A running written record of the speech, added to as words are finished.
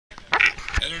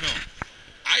don't know.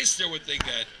 I still would think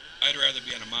that I'd rather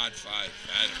be on a Mod 5.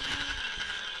 I don't know.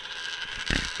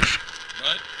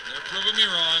 But they're proving me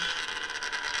wrong.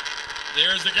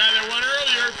 There's the guy that won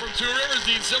earlier from Two Rivers,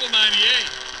 Dean Civil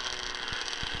 98.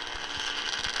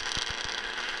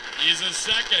 He's a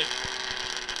second.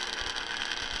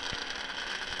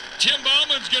 Tim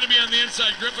Bauman's going to be on the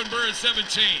inside. Griffin Burr is 17.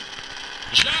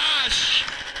 Josh.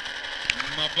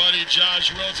 My buddy Josh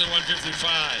Wilson,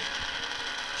 155.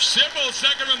 Sybil,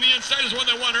 second from the inside, is one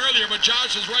that won earlier, but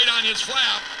Josh is right on his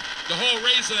flap the whole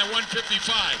race in that 155.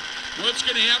 What's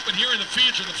going to happen here in the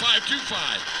feature, the 525?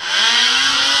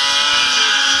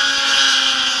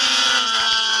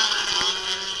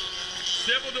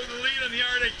 Sybil to the lead on the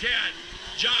Arctic Cat.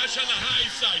 Josh on the high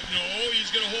side. No,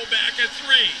 he's going to hold back at 3.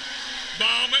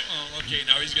 Bauman. Oh, okay,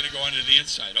 now he's going to go onto the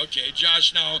inside. Okay,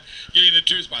 Josh now getting the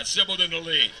 2 spot. Sybil in the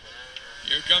lead.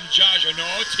 Here comes Josh. Oh, no,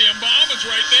 Tim Bauman's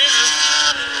right there.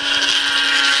 Bauman.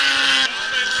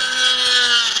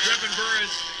 Griffin Burr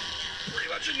is pretty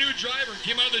much a new driver.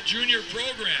 Came out of the junior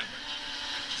program.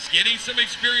 He's getting some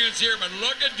experience here, but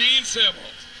look at Dean Sybil.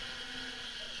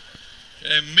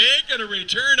 And making a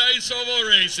return to ice oval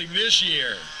racing this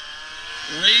year.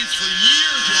 Raced for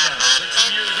years with us. Took some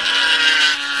years off.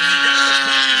 And he got the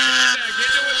points back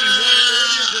into it. He won it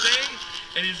earlier today.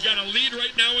 And he's got a lead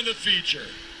right now in the feature.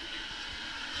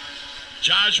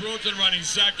 Josh Wilson running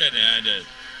second. And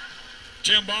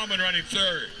Tim Bauman running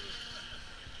third.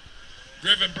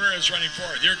 Griffin Burr is running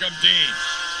fourth. Here comes Dean.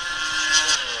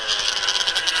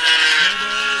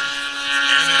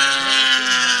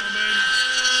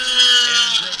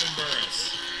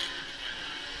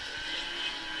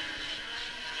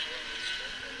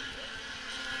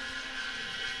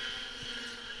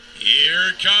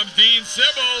 Here comes Dean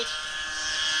Sybil.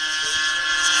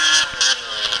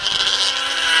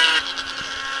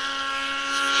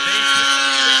 They tell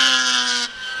me that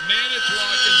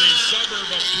Manitowoc is a suburb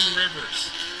of Two Rivers.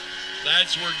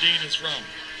 That's where Dean is from.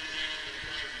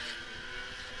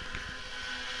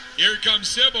 Here comes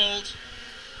Sybil.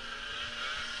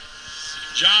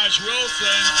 Josh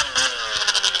Wilson.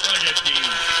 Look at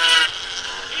Dean.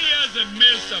 He hasn't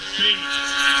missed a beat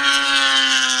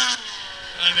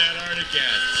on that Arctic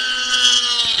Cat.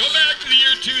 Go back to the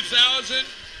year 2000.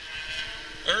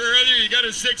 Earlier you got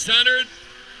a 600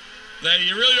 that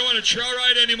you really don't want to trail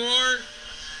ride anymore.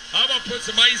 How about put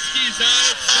some ice skis on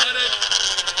it, set it,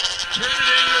 turn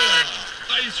it into an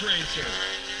ice racer,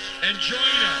 and join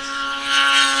us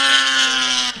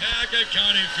at Paca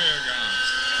County Fairgrounds.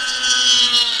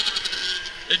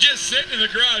 It's just sitting in the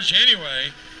garage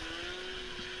anyway.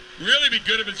 Really be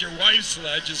good if it's your wife's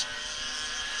sled. Just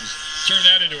turn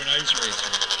that into an ice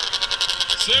racer.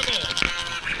 Sybil.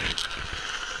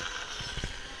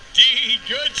 Dean,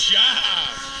 good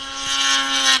job.